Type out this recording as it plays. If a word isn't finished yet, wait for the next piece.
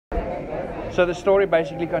So the story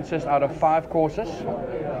basically consists out of 5 courses,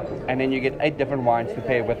 and then you get 8 different wines to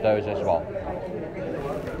pair with those as well.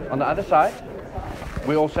 On the other side,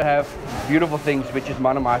 we also have beautiful things, which is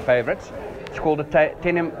one of my favorites. It's called a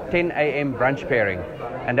 10 a.m. brunch pairing,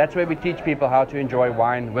 and that's where we teach people how to enjoy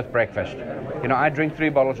wine with breakfast. You know, I drink 3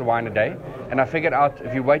 bottles of wine a day, and I figured out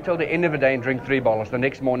if you wait till the end of the day and drink 3 bottles, the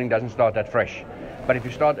next morning doesn't start that fresh. But if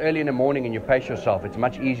you start early in the morning and you pace yourself, it's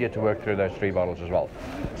much easier to work through those 3 bottles as well.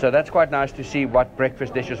 So that's quite nice to see what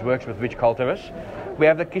breakfast dishes works with which cultivars. We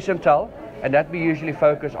have the kiss and tell, and that we usually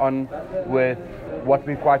focus on with what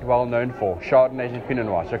we're quite well known for, Chardonnays and Pinot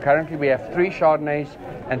Noirs. So currently we have 3 Chardonnays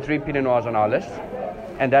and 3 Pinot Noirs on our list,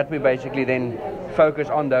 and that we basically then focus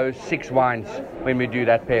on those 6 wines when we do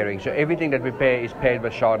that pairing. So everything that we pair is paired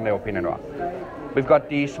with Chardonnay or Pinot Noir. We've got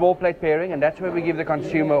the small plate pairing, and that's where we give the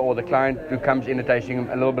consumer or the client who comes in a tasting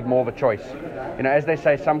a little bit more of a choice. You know, as they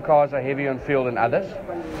say, some cars are heavier on fuel than others.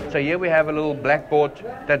 So here we have a little blackboard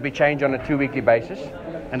that we change on a 2-weekly basis,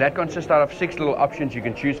 and that consists out of 6 little options you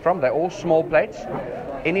can choose from. They're all small plates.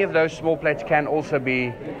 Any of those small plates can also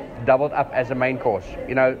be doubled up as a main course.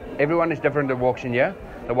 You know, everyone is different that walks in here.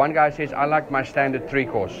 The one guy says, I like my standard 3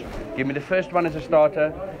 course. Give me the first one as a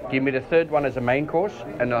starter, give me the third one as a main course,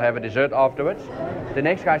 and I'll have a dessert afterwards. The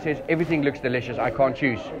next guy says, everything looks delicious, I can't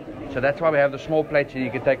choose. So that's why we have the small plates, so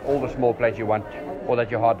you can take all the small plates you want or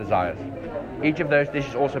that your heart desires. Each of those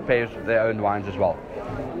dishes also pairs with their own wines as well.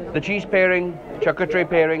 The cheese pairing, charcuterie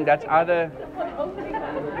pairing, that's either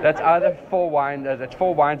 4 wines, that's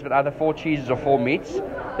 4 wines with either 4 cheeses or 4 meats.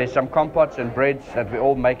 There's some compotes and breads that we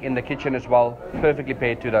all make in the kitchen as well, perfectly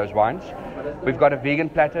paired to those wines. We've got a vegan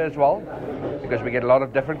platter as well, because we get a lot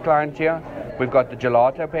of different clients here. We've got the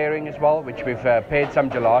gelato pairing as well, which we've paired some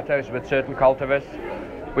gelatos with certain cultivars.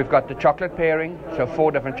 We've got the chocolate pairing, so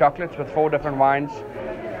 4 different chocolates with 4 different wines.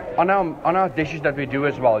 On our dishes that we do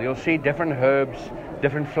as well, you'll see different herbs,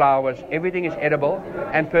 different flowers. Everything is edible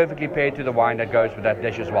and perfectly paired to the wine that goes with that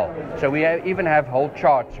dish as well. So we even have whole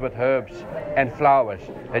charts with herbs and flowers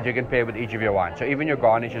that you can pair with each of your wines. So even your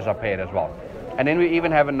garnishes are paired as well. And then we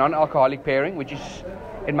even have a non-alcoholic pairing, which is,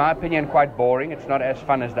 in my opinion, quite boring. It's not as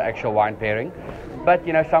fun as the actual wine pairing. But,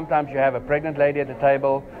 you know, sometimes you have a pregnant lady at the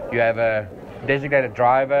table, you have a designated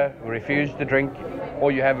driver who refuses to drink,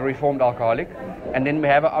 or you have a reformed alcoholic. And then we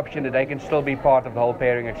have an option that they can still be part of the whole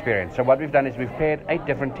pairing experience. So what we've done is we've paired 8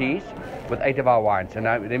 different teas with 8 of our wines. And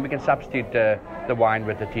now then we can substitute the wine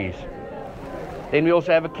with the teas. Then we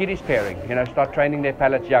also have a kiddies pairing. You know, start training their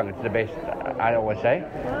palates young. It's the best, I always say.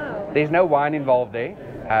 There's no wine involved there.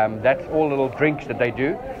 That's all little drinks that they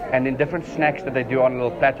do. And then different snacks that they do on a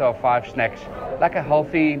little platter of 5 snacks. Like a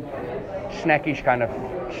healthy, snackish kind of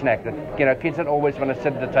snack. That, you know, kids that always want to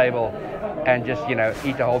sit at the table and just, you know,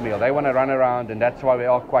 eat a whole meal. They want to run around, and that's why we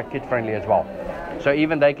are quite kid-friendly as well. So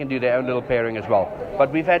even they can do their own little pairing as well.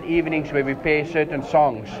 But we've had evenings where we pair certain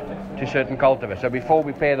songs to certain cultivars. So before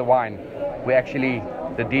we pair the wine, we actually,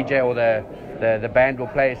 the DJ or the band will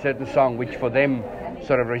play a certain song which for them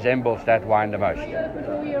sort of resembles that wine the most.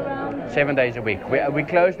 7 days a week. We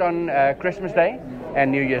closed on Christmas Day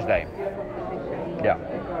and New Year's Day. Yeah.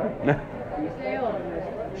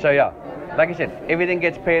 So yeah, like I said, everything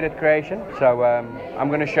gets paired at creation. So I'm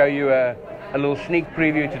going to show you a little sneak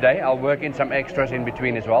preview today. I'll work in some extras in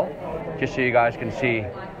between as well, just so you guys can see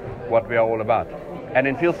what we are all about. And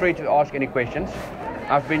then feel free to ask any questions.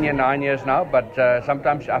 I've been here 9 years now, but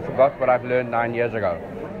sometimes I forgot what I've learned 9 years ago.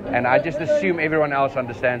 And I just assume everyone else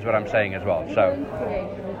understands what I'm saying as well. So,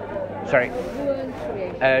 sorry,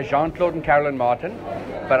 Jean-Claude and Carolyn Martin.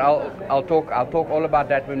 But I'll talk all about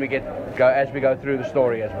that when we as we go through the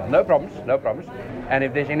story as well. No problems. And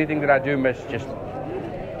if there's anything that I do miss, just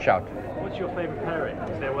shout. What's your favourite pairing?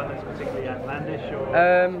 Is there one that's particularly outlandish,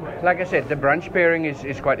 or? Like I said, the brunch pairing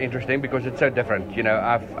is quite interesting because it's so different. You know,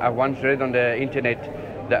 I've once read on the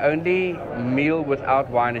internet, the only meal without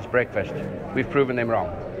wine is breakfast. We've proven them wrong.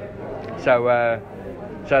 So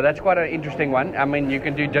that's quite an interesting one. I mean, you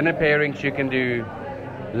can do dinner pairings, you can do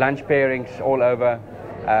lunch pairings all over,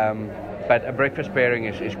 but a breakfast pairing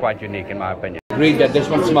is quite unique in my opinion. Agreed that this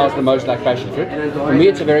one smells the most like passion fruit. For me,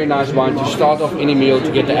 it's a very nice wine to start off any meal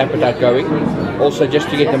to get the appetite going. Also just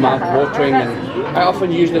to get the mouth watering, and I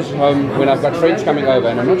often use this at home when I've got friends coming over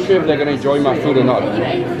and I'm not sure if they're going to enjoy my food or not.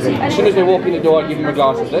 As soon as they walk in the door, I give them a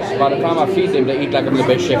glass of this. By the time I feed them, they eat like I'm the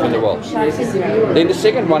best chef in the world. Then the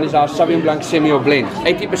second one is our Sauvignon Blanc Semillon blend.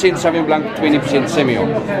 80% Sauvignon Blanc, 20%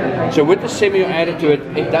 Semillon. So with the Semillon added to it,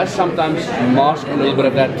 it does sometimes mask a little bit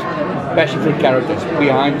of that passion fruit characters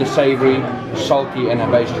behind the savory, salty and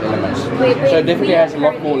herbaceous elements. So it definitely has a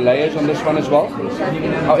lot more layers on this one as well.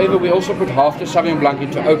 However, we also put half the Sauvignon Blanc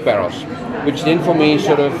into oak barrels, which then for me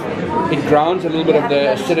sort of it grounds a little bit of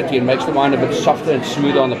the acidity and makes the wine a bit softer and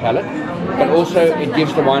smoother on the palate, but also it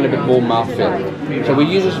gives the wine a bit more mouthfeel. So we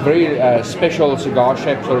use this very special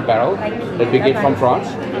cigar-shaped sort of barrel that we get from France,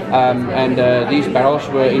 and these barrels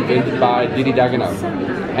were invented by Didi Dagenau.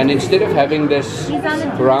 And instead of having this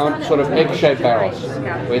round sort of egg-shaped barrels,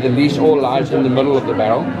 where the lees all lies in the middle of the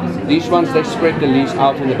barrel, these ones, they spread the lees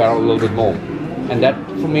out in the barrel a little bit more. And that,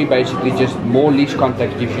 for me, basically just more lees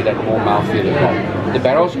contact gives you that more mouthfeel as well. The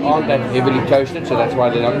barrels aren't that heavily toasted, so that's why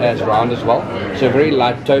they're not as round as well. So very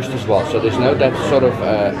light toast as well. So there's no that sort of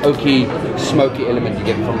oaky, smoky element you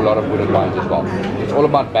get from a lot of wooded wines as well. It's all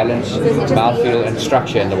about balance, mouthfeel, and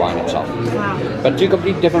structure in the wine itself. But two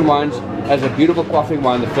complete different wines. As a beautiful quaffing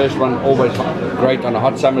wine, the first one always great on a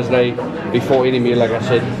hot summer's day before any meal, like I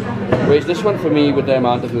said. Whereas this one, for me, with the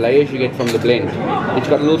amount of layers you get from the blend, it's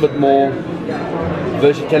got a little bit more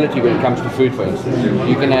versatility when it comes to food, for instance.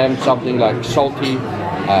 You can have something like salty,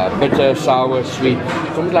 bitter, sour, sweet.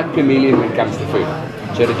 It's almost like chameleon when it comes to food.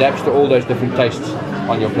 So it adapts to all those different tastes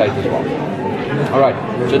on your plate as well. Alright,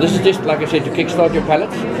 so this is just, like I said, to kickstart your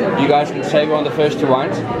palate. You guys can savor on the first two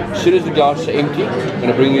wines. As soon as the glasses are empty, I'm going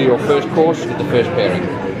to bring you your first course with the first pairing.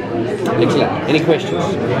 Excellent. Any questions?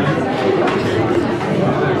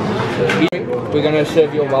 We're going to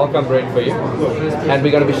serve you a welcome bread for you, and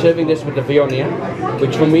we're going to be serving this with the Viognier,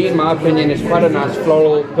 which for me, in my opinion, is quite a nice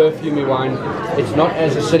floral, perfumey wine. It's not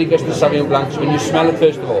as acidic as the Sauvignon Blancs. When you smell it,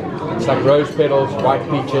 first of all, it's like rose petals, white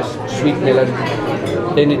peaches, sweet melon.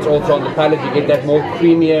 Then it's also on the palate, you get that more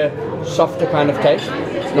creamier, softer kind of taste.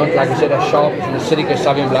 It's not, like I said, as sharp and acidic as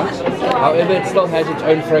Sauvignon Blancs. However, it still has its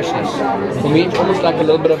own freshness. For me, it's almost like a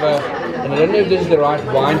little bit of a, and I don't know if this is the right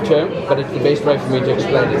wine term, but it's the best way for me to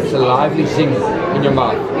explain it. It's a lively zing in your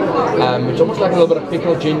mouth. It's almost like a little bit of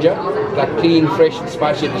pickled ginger, like clean, fresh and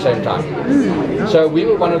spicy at the same time. So we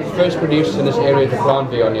were one of the first producers in this area to plant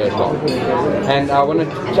Viognier as well. And I want to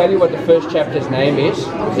tell you what the first chapter's name is.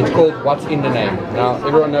 It's called What's in the Name. Now,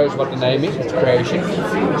 everyone knows what the name is. It's creation.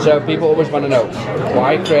 So people always want to know,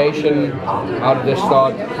 why creation? How did this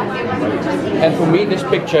start? And for me, this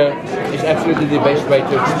picture is absolutely the best way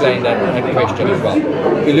to explain that question as well.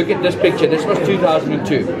 If you look at this picture, this was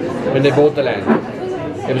 2002 when they bought the land.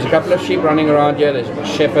 There was a couple of sheep running around here, there's a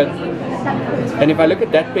shepherd. And if I look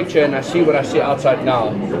at that picture and I see what I see outside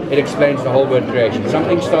now, it explains the whole word creation.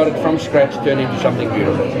 Something started from scratch, turned into something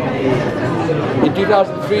beautiful. In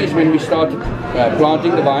 2003 is when we started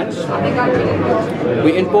planting the vines.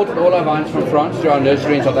 We imported all our vines from France to our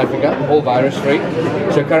nursery in South Africa, all virus-free.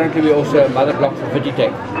 So currently we also mother block for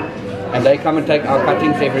Vititech. And they come and take our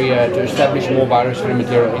cuttings every year to establish more virus-free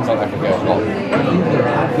material in South Africa as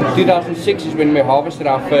well. 2006 is when we harvested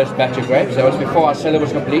our first batch of grapes. That was before our cellar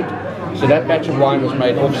was complete. So that batch of wine was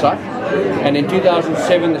made off-site. And in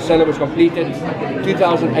 2007 the cellar was completed.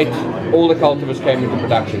 2008 all the cultivars came into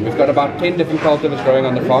production. We've got about 10 different cultivars growing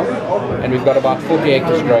on the farm, and we've got about 40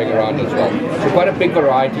 hectares growing around as well. So quite a big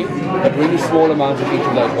variety, but really small amounts of each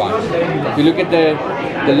of those wines. If you look at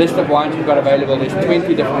the list of wines we've got available, there's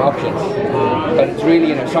 20 different options. But it's really,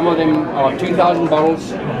 you know, some of them are 2,000 bottles,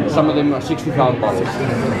 some of them are 60,000 bottles.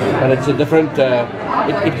 But it's a different,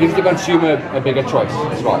 it gives the consumer a bigger choice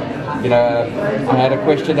as well. You know, I had a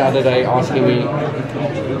question the other day asking me,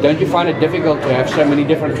 don't you find it difficult to have so many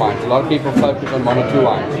different wines? A lot of people focus on one or two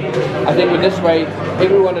wines. I think with this way,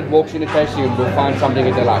 everyone that walks in a tasting room will find something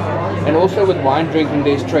that they like. And also with wine drinking,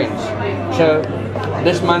 there's trends. So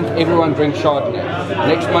this month, everyone drinks Chardonnay.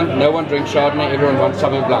 Next month, no one drinks Chardonnay, everyone wants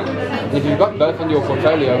Sauvignon Blanc. And if you've got both in your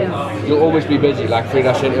portfolio, you'll always be busy. Like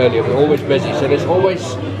Frida said earlier, we're always busy. So there's always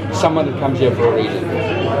someone that comes here for a reason.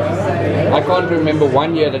 I can't remember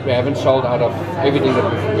one year that we haven't sold out of everything that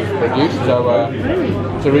we've produced, so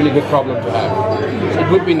it's a really good problem to have.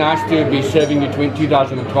 It would be nice to be serving between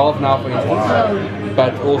 2012 now, for instance,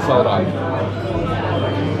 but all sold out.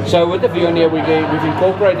 So with the Viognier, we've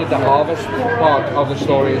incorporated the harvest part of the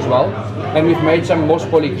story as well, and we've made some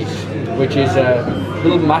mospolikis, which is a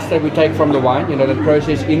little must that we take from the wine, you know, the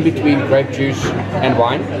process in between grape juice and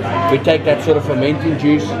wine. We take that sort of fermenting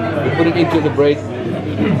juice, we put it into the bread,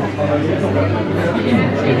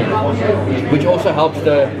 which also helps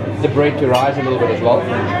the bread to rise a little bit as well.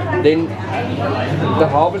 Then the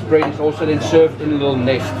harvest bread is also then served in a little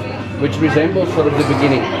nest, which resembles sort of the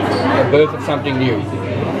beginning, the birth of something new.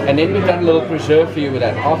 And then we've done a little preserve for you with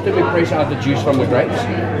that. After we press out the juice from the grapes,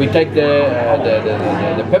 we take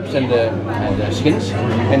the pips and the skins,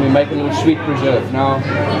 and we make a little sweet preserve. Now,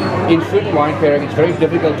 in fruit and wine pairing, it's very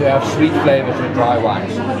difficult to have sweet flavors with dry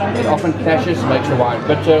wines. It often clashes, makes the wine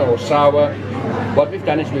bitter or sour. What we've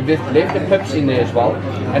done is we've left the pips in there as well,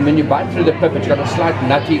 and when you bite through the pip, it's got a slight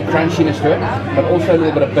nutty crunchiness to it, but also a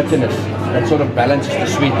little bit of bitterness that sort of balances the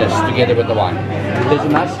sweetness together with the wine. There's a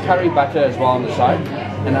nice curry butter as well on the side,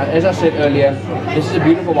 and as I said earlier, this is a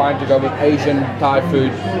beautiful wine to go with Asian, Thai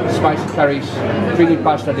food, spicy curries, creamy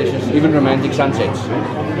pasta dishes, even romantic sunsets.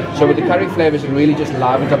 So with the curry flavors, it really just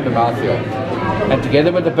livens up the mouthfeel. And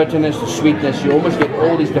together with the bitterness, the sweetness, you almost get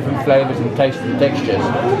all these different flavors and tastes and textures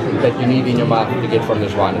that you need in your mouth to get from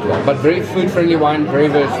this wine as well. But very food-friendly wine, very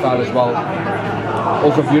versatile as well.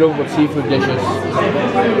 Also beautiful with seafood dishes.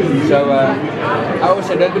 So I always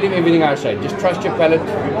say, don't believe everything I say. Just trust your palate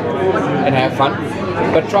and have fun.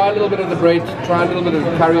 But try a little bit of the bread, try a little bit of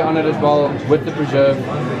the curry on it as well with the preserve.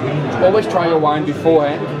 Always try your wine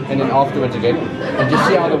beforehand and then afterwards again, and just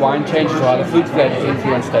see how the wine changes, or how the food flavors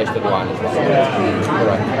influence taste of the wine as well.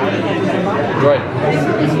 Alright. Enjoy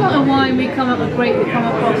it. It's not a wine we come across.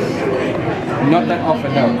 Not that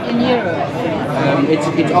often, no. In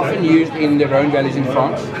Europe. It's often used in the Rhone valleys in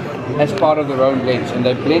France as part of the Rhone blends, and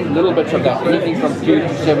they blend little bits of that, anything from 2 to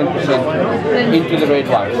 7% into the red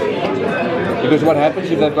wines. Because what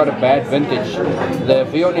happens if they've got a bad vintage, the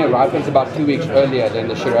Viognier ripens about 2 weeks earlier than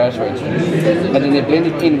the Shiraz, for instance, and then they blend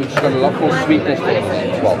it in, which has got a lot more sweetness to it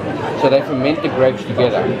as well. So they ferment the grapes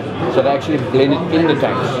together, so they actually blend it in the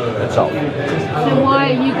tanks itself. So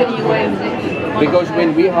why are you getting away with it? Because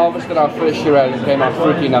when we harvested our first Shiraz, it came out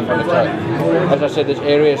fruity enough on its own. As I said, this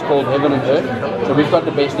area is called heaven and earth, so we've got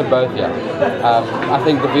the best of both here. I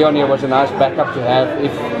think the Viognier was a nice backup to have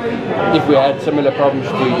if we had similar problems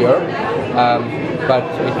to Europe. But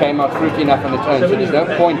it came out fruity enough on its own, so there's no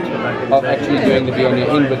point of actually doing the Viognier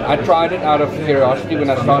in. But I tried it out of curiosity when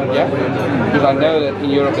I started here, because I know that in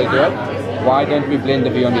Europe they do it. Why don't we blend the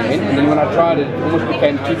Viognier in? And then when I tried it, it almost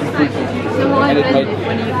became too fruity. So why blend it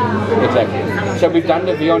when you... Exactly. So we've done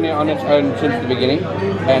the Viognier on its own since the beginning,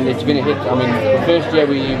 and it's been a hit. I mean, the first year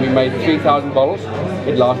we made 3,000 bottles.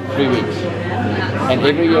 It lasted 3 weeks. And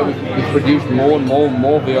every year we've produced more and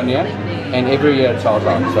more Viognier, and every year it sells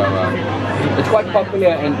out. So it's quite popular,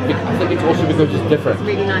 and I think it's also because it's different.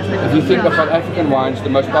 Really nice. If you think of South African wines, the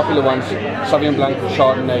most popular ones, Sauvignon Blanc,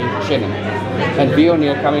 Chardonnay, Chenin. And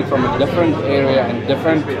Viognier coming from a different area and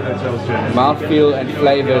different mouthfeel and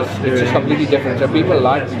flavors, it's just completely different. So people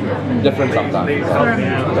like different sometimes.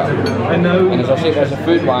 Yeah. And as I said, as a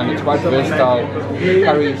food wine, it's quite versatile.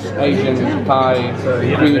 Curries, Asian, Thai,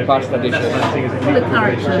 creamy pasta dishes.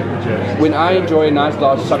 When I enjoy a nice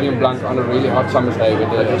glass of Sauvignon Blanc on a really hot summer's day, with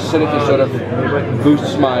the acidity sort of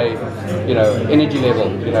boosts my energy level,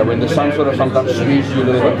 when the sun sort of sometimes squeezes you a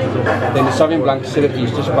little bit, then the Sauvignon Blanc acidity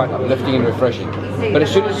is just quite uplifting and refreshing. But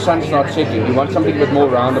as soon as the sun starts setting, you want something a bit more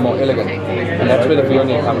round and more elegant, and that's where the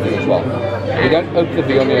Viognier comes in as well. You don't oak the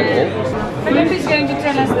Viognier at all. Philip is going to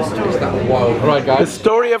tell us the story. Wow. Right guys, the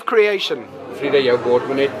story of creation. Frida, jou bord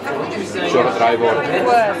moet net so gedraai word.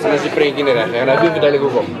 En as die prentjie net reg, en nou doen verduidelik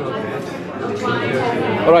hoekom.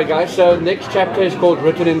 Alright guys, so the next chapter is called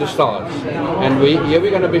Written in the Stars, and here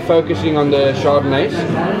we're going to be focusing on the Chardonnays.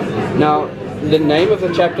 Now, the name of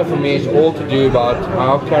the chapter for me is all to do about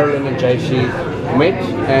how Carolyn and JC met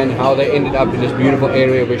and how they ended up in this beautiful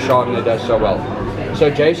area where Chardonnay does so well. So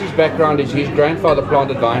JC's background is his grandfather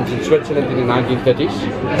planted vines in Switzerland in the 1930s,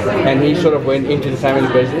 and he sort of went into the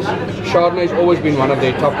family business. Chardonnay has always been one of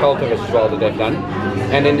their top cultivars as well that they've done.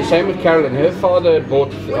 And then the same with Carolyn. Her father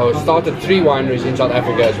started 3 wineries in South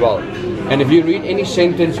Africa as well. And if you read any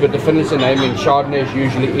sentence with the Finnish name in, Chardonnay is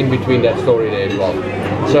usually in between that story there as well.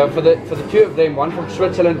 So for the 2 of them, one from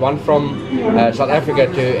Switzerland, one from South Africa,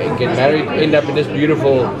 to get married, end up in this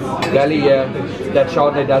beautiful valley that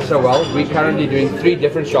Chardonnay does so well. We're currently doing 3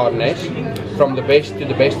 different Chardonnays, from the best to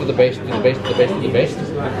the best to the best to the best to the best to the best,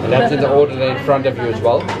 and that's in the order there in front of you as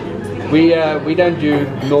well. We don't do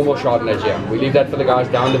normal Chardonnays here. We leave that for the guys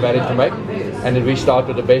down the valley to make, and then we start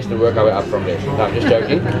with the best and work our way up from there. No, I'm just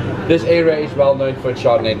joking. This area is well known for its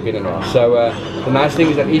Chardonnay and Pinot Noir. So the nice thing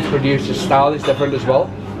is that each producer's style is different as well,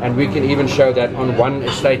 and we can even show that on one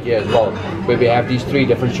estate here as well, where we have these 3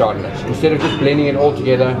 different Chardonnays. Instead of just blending it all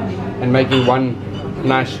together and making one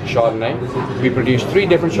nice Chardonnay, we produce 3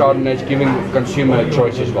 different Chardonnays, giving the consumer a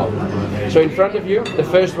choice as well. So in front of you, the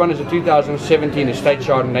first one is a 2017 estate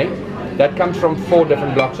Chardonnay. That comes from 4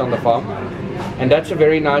 different blocks on the farm, and that's a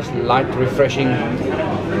very nice, light, refreshing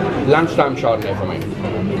lunchtime Chardonnay for me.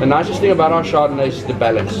 The nicest thing about our Chardonnay is the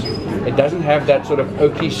balance. It doesn't have that sort of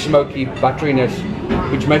oaky, smoky butteriness,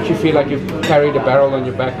 which makes you feel like you've carried a barrel on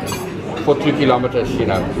your back for 2 kilometers,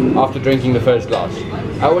 after drinking the first glass.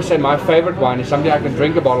 I always say my favorite wine is something I can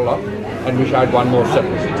drink a bottle of and wish I had one more sip,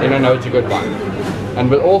 then I know it's a good wine. And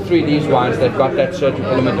with all three of these wines, they've got that certain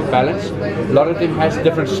element of balance. A lot of them has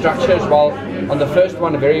different structure as well. On the first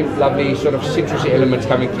one, a very lovely sort of citrusy elements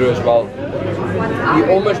coming through as well. You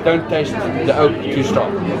almost don't taste the oak too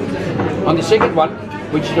strong. On the second one,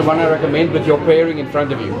 which is the one I recommend with your pairing in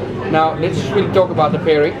front of you. Now, let's just really talk about the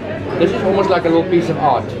pairing. This is almost like a little piece of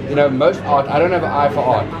art. You know, most art, I don't have an eye for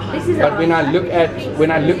art. But when I look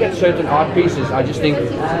at certain art pieces, I just think,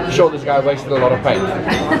 sure, this guy wasted a lot of paint.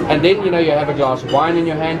 And then, you know, you have a glass of wine in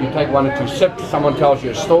your hand, you take 1 or 2 sips, someone tells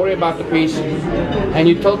you a story about the piece, and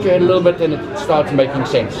you tilt your head a little bit and it starts making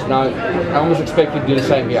sense. Now, I almost expect you to do the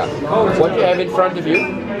same here. What you have in front of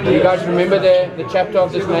you, do you guys remember the chapter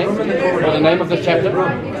of this name? Or the name of the chapter?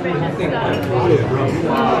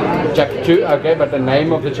 Chapter 2, okay, but the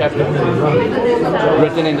name of the chapter?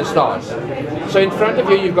 Written in the stars. So in front of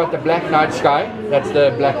you, you've got the black night sky, that's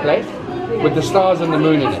the black plate, with the stars and the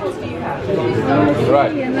moon in it.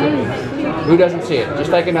 Right. Who doesn't see it? Just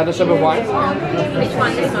take another sip of wine. Which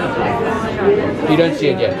one is not? You don't see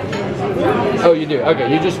it yet. Oh, you do? Okay,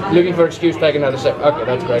 you're just looking for an excuse to take another sip. Okay,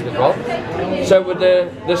 that's great as well. So with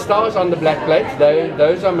the stars on the black plate,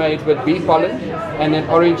 those are made with bee pollen and then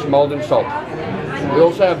orange molten salt. We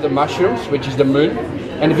also have the mushrooms, which is the moon.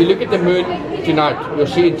 And if you look at the moon tonight, you'll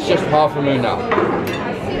see it's just half a moon now.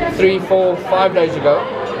 3, 4, 5 days ago,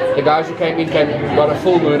 the guys who came in got a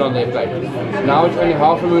full moon on their plate. Now it's only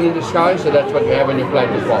half a moon in the sky, so that's what you have on your plate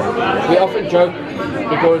as well. We often joke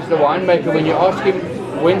because the winemaker, when you ask him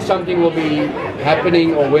when something will be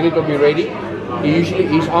happening or when it will be ready,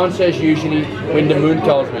 his answer is usually when the moon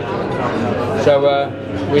tells me to.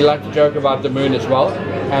 So we like to joke about the moon as well,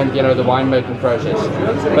 and you know, the winemaking process.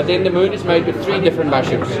 But then the moon is made with 3 different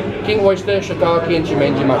mushrooms: king oyster, shiitake and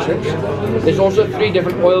shimenji mushrooms. There's also 3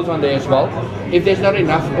 different oils on there as well. If there's not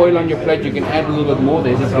enough oil on your plate, you can add a little bit more.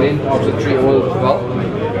 There's a blend of the 3 oils as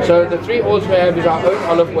well. So the 3 oils we have is our own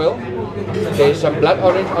olive oil, there's some blood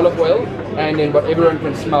orange olive oil, and then what everyone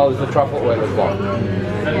can smell is the truffle oil as well.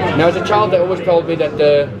 Now as a child, they always told me that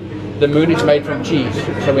the moon is made from cheese,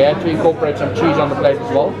 so we had to incorporate some cheese on the plate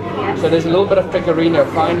as well. So there's a little bit of pecorino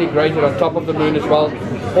finely grated on top of the moon as well.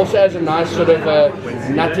 Also has a nice sort of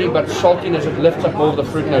nutty but saltiness. It lifts up all the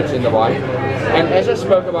fruit notes in the wine. And as I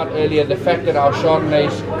spoke about earlier, the fact that our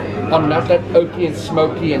Chardonnays are not that oaky and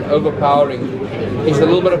smoky and overpowering is a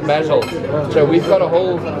little bit of basil. So we've got a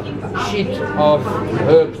whole sheet of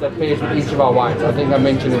herbs that pairs with each of our wines. I think I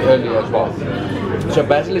mentioned it earlier as well. So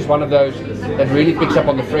basil is one of those that really picks up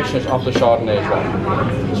on the freshness of the Chardonnay as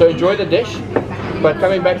well. So enjoy the dish. But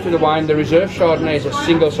coming back to the wine, the Reserve Chardonnay is a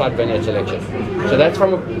single site vineyard selection. So that's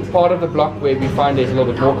from a part of the block where we find there's a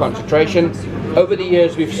little bit more concentration. Over the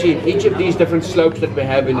years, we've seen each of these different slopes that we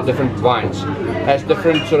have in the different vines has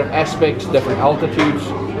different sort of aspects, different altitudes,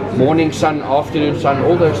 morning sun, afternoon sun,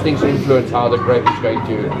 all those things influence how the grape is going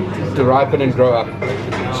to ripen and grow up.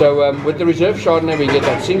 So with the Reserve Chardonnay, we get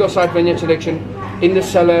that single site vineyard selection. In the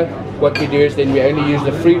cellar, what we do is then we only use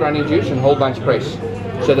the free running juice and whole bunch press.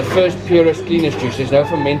 So the first purest, cleanest juice, there's no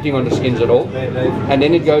fermenting on the skins at all. And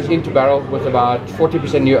then it goes into barrel with about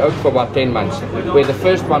 40% new oak for about 10 months, where the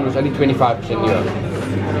first one was only 25% new oak.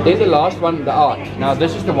 Then the last one, the Art. Now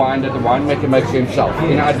this is the wine that the winemaker makes for himself,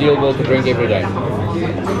 in an ideal world to drink every day.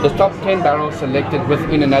 The top 10 barrels selected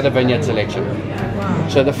within another vineyard selection.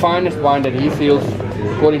 So the finest wine that he feels,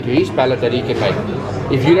 according to his palate, that he can make.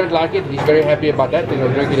 If you don't like it, he's very happy about that, then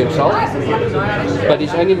he'll drink it himself. But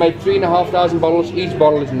he's only made 3,500 bottles. Each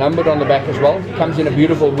bottle is numbered on the back as well. It comes in a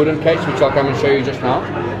beautiful wooden case, which I'll come and show you just now.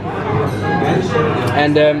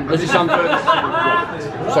 And this is some...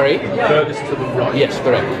 Sorry? Furthest to the right. Yes,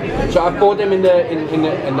 correct. So I've poured them in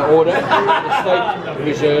the order: Estate,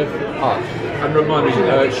 Reserve, Art. And remind me,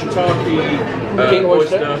 shiitake, King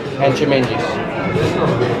oyster, and shimenjis.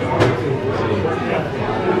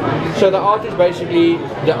 So the Art is basically,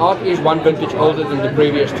 the Art is 1 vintage older than the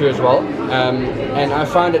previous 2 as well, and I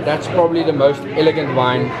find that that's probably the most elegant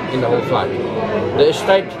wine in the whole flight. The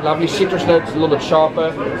Estate, lovely citrus notes, a little bit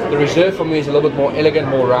sharper. The Reserve for me is a little bit more elegant,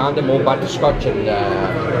 more rounded, more butterscotch and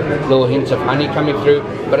little hints of honey coming through,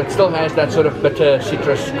 but it still has that sort of bitter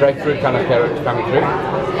citrus, grapefruit kind of character coming through.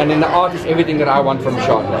 And then the Art is everything that I want from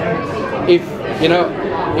Chardonnay. If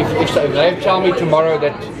they tell me tomorrow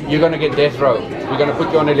that you're going to get death row, we're going to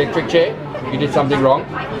put you on an electric chair, you did something wrong.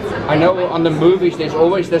 I know on the movies there's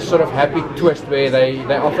always this sort of happy twist where they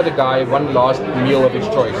offer the guy one last meal of his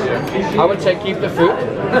choice. I would say keep the food,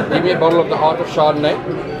 give me a bottle of the Art of Chardonnay,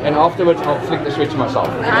 and afterwards I'll flick the switch myself.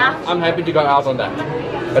 I'm happy to go out on that.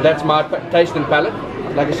 But that's my taste and palate.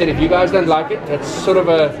 Like I said, if you guys don't like it, that's sort of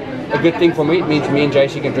a good thing for me. It means me and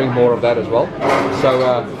JC can drink more of that as well.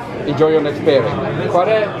 So enjoy your next pairing. Quite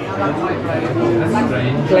a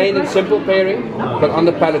Plain and simple pairing, but on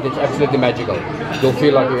the palate it's absolutely magical. You'll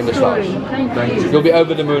feel like you're in the stars. You'll be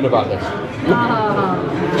over the moon about this.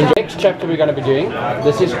 In the next chapter we're going to be doing,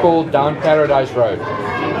 this is called Down Paradise Road.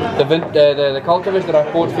 The cultivars that I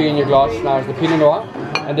poured for you in your glass now is the Pinot Noir,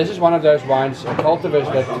 and this is one of those wines, cultivars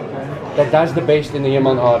that does the best in the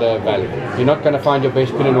Hermanus Valley. You're not going to find your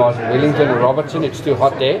best Pinot Noirs in Wellington or Robertson, it's too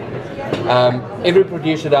hot there. Every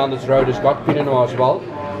producer down this road has got Pinot Noir as well.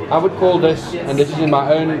 I would call this, and this is in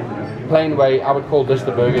my own plain way, I would call this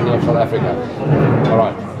the Burgundy of South Africa.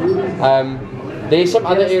 Alright. There's some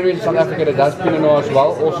other areas in South Africa that does Pinot Noir as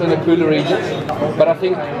well, also in the cooler regions. But I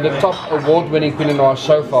think the top award-winning Pinot Noir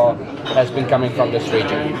so far has been coming from this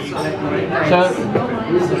region. So,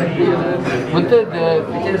 with the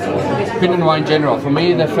Pinot Noir in general, for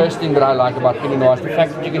me the first thing that I like about Pinot Noir is the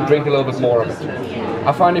fact that you can drink a little bit more of it.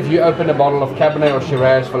 I find if you open a bottle of Cabernet or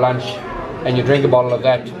Shiraz for lunch, and you drink a bottle of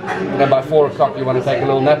that, and then by 4 o'clock you want to take a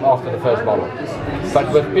little nap after the first bottle.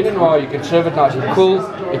 But with Pinot Noir you can serve it nice and cool,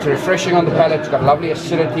 it's refreshing on the palate, it's got lovely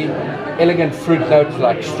acidity, elegant fruit notes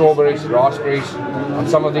like strawberries, raspberries. On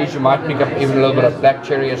some of these you might pick up even a little bit of black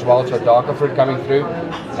cherry as well, so darker fruit coming through,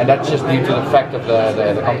 and that's just due to the fact of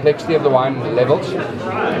the complexity of the wine and the levels.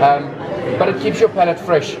 But it keeps your palate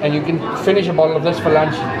fresh, and you can finish a bottle of this for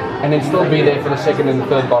lunch and then still be there for the second and the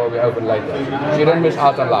third bottle we open later. So you don't miss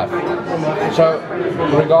out on life. So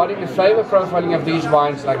regarding the flavor profiling of these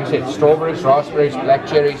wines, like I said, strawberries, raspberries, black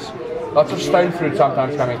cherries, lots of stone fruit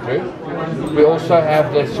sometimes coming through. We also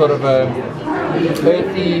have this sort of a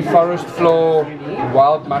earthy forest floor,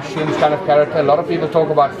 wild mushrooms kind of character. A lot of people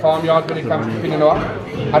talk about farmyard when it comes to Pinot Noir.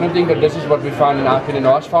 I don't think that this is what we find in our Pinot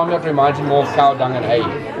Noirs. Farmyard reminds me more of cow dung and hay.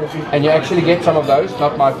 And you actually get some of those,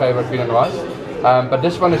 not my favorite Pinot Noirs. But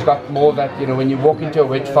this one has got more that, you know, when you walk into a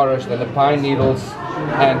wet forest and the pine needles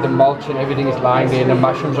and the mulch and everything is lying there and the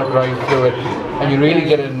mushrooms are growing through it, and you really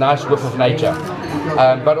get a nice whiff of nature.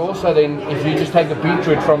 But also then, if you just take the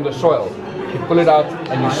beetroot from the soil, you pull it out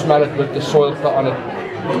and you smell it with the soil on it.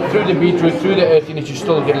 Through the beetroot, through the earthiness, you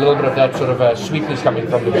still get a little bit of that sort of sweetness coming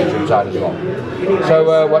from the beetroot side as well.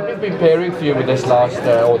 So what we've been pairing for you with this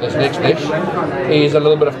this next dish is a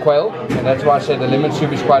little bit of quail, and that's why I said the lemon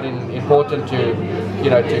soup is quite important to, you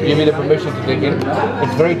know, to give you the permission to dig in.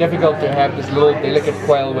 It's very difficult to have this little delicate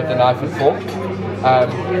quail with a knife and fork,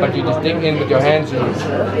 but you just dig in with your hands and,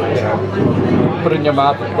 you know, put it in your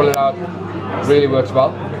mouth and pull it out. It really works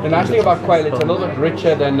well. The nice thing about quail, it's a little bit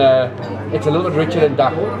richer than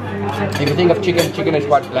duck. If you think of chicken, chicken is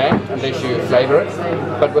quite bland unless you flavour it.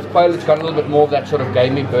 But with quail, it's got a little bit more of that sort of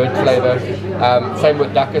gamey bird flavour. Same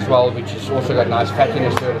with duck as well, which has also got nice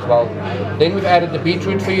fattiness to it as well. Then we've added the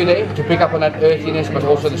beetroot for you there to pick up on that earthiness, but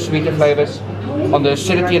also the sweeter flavours. On the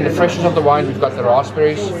acidity and the freshness of the wine, we've got the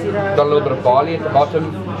raspberries, got a little bit of barley at the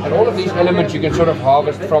bottom, and all of these elements you can sort of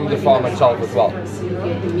harvest from the farm itself as well.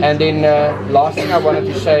 And then last thing I wanted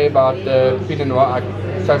to say about the Pinot Noir, I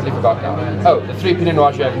totally forgot now. Oh, the 3 Pinot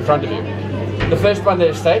Noirs you have in front of you. The first one, the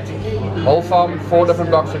estate, whole farm, 4 different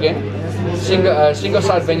blocks again. Single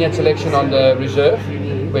side vineyard selection on the reserve,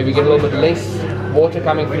 where we get a little bit less water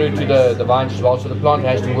coming through to the vines as well, so the plant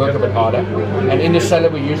has to work a bit harder. And in the cellar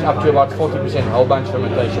we use up to about 40% whole bunch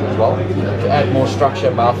fermentation as well, to add more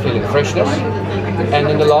structure, mouthfeel and freshness. And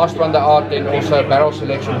then the last one, the art, then also barrel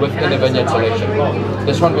selection within the vineyard selection.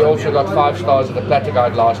 This one we also got 5 stars at the Platter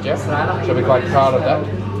Guide last year, so we're quite proud of that.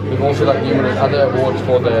 We've also got numerous other awards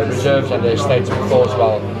for the reserves and the estates before as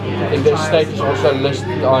well. I think the estate is also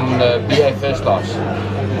listed on BA First Class,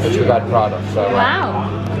 which we're quite proud of. So,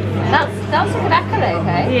 wow. That's a good accolade,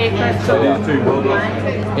 eh? So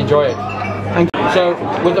yeah, enjoy it. Thank you.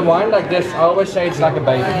 So with a wine like this, I always say it's like a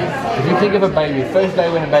baby. If you think of a baby, first day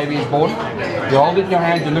when a baby is born, you hold it in your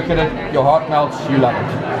hand, you look at it, your heart melts, you love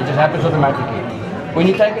it. It just happens automatically. When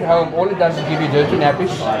you take it home, all it does is give you dirty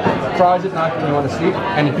nappies, cries at night when you want to sleep,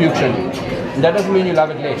 and it pukes in. And that doesn't mean you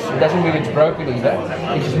love it less. It doesn't mean it's broken either.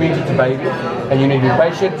 It just means it's a baby, and you need to be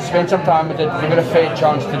patient, spend some time with it, give it a fair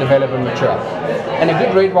chance to develop and mature. And a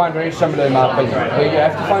good red wine, very similar in my opinion, where you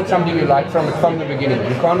have to find something you like from the beginning.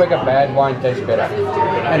 You can't make a bad wine taste better.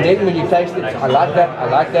 And then when you taste it, I like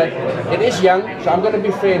that. It is young, so I'm going to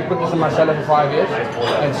be fair and put this in my cellar for 5 years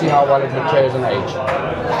and see how well it matures in age.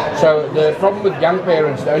 So the problem with young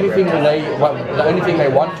parents, the only thing they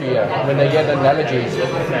want to hear when they hear the analogy is,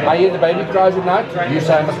 I hear the baby cry, dries at night, you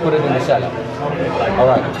say I must put it in the cellar.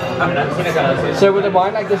 Alright. So with a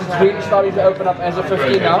wine like this, it's really starting to open up as a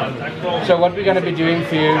 15 now. So what we're going to be doing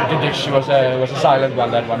for you, the dish was a silent one,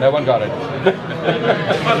 that one. No one got it.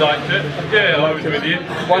 I liked it. Yeah, I was with you.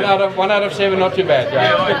 One out of 7, not too bad.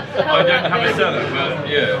 Yeah, I don't have a cellar, but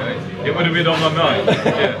yeah, it would have been on my mind.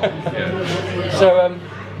 Yeah. So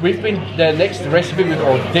the next recipe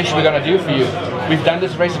or dish we're going to do for you, we've done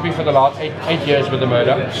this recipe for the last 8 years with the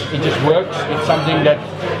Merlot. It just works. It's something that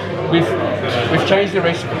we've changed the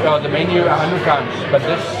recipe or the menu 100 times, but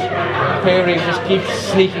this pairing just keeps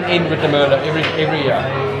sneaking in with the Merlot every year.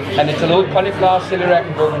 And it's a little cauliflower, celiac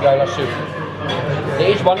and gorgonzola soup. There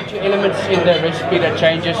is 1 or 2 elements in the recipe that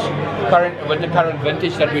changes with the current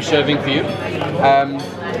vintage that we're serving for you.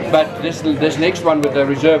 But this next one with the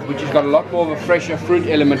reserve, which has got a lot more of a fresher fruit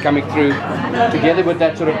element coming through, together with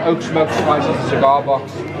that sort of oak smoke spices, cigar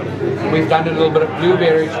box, we've done a little bit of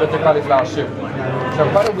blueberries with the cauliflower soup. So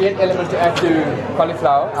quite a weird element to add to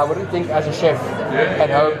cauliflower. I wouldn't think as a chef at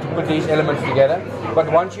home to put these elements together.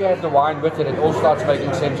 But once you have the wine with it, it all starts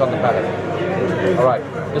making sense on the palate. Alright,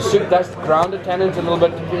 the soup does ground the tannins a little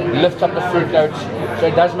bit, lift up the fruit notes, so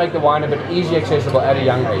it does make the wine a bit easy accessible at a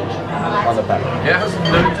young age on the palate. Yeah, it has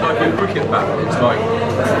no type of cricket bat. It's like...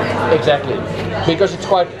 Exactly, because it's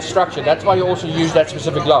quite structured. That's why you also use that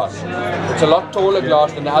specific glass. It's a lot taller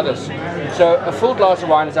glass than the others. So a full glass of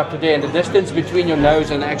wine is up to there, and the distance between your nose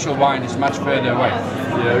and the actual wine is much further away.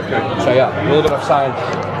 Yeah, okay. So yeah, a little bit of science.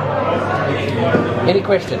 Any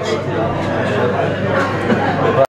questions?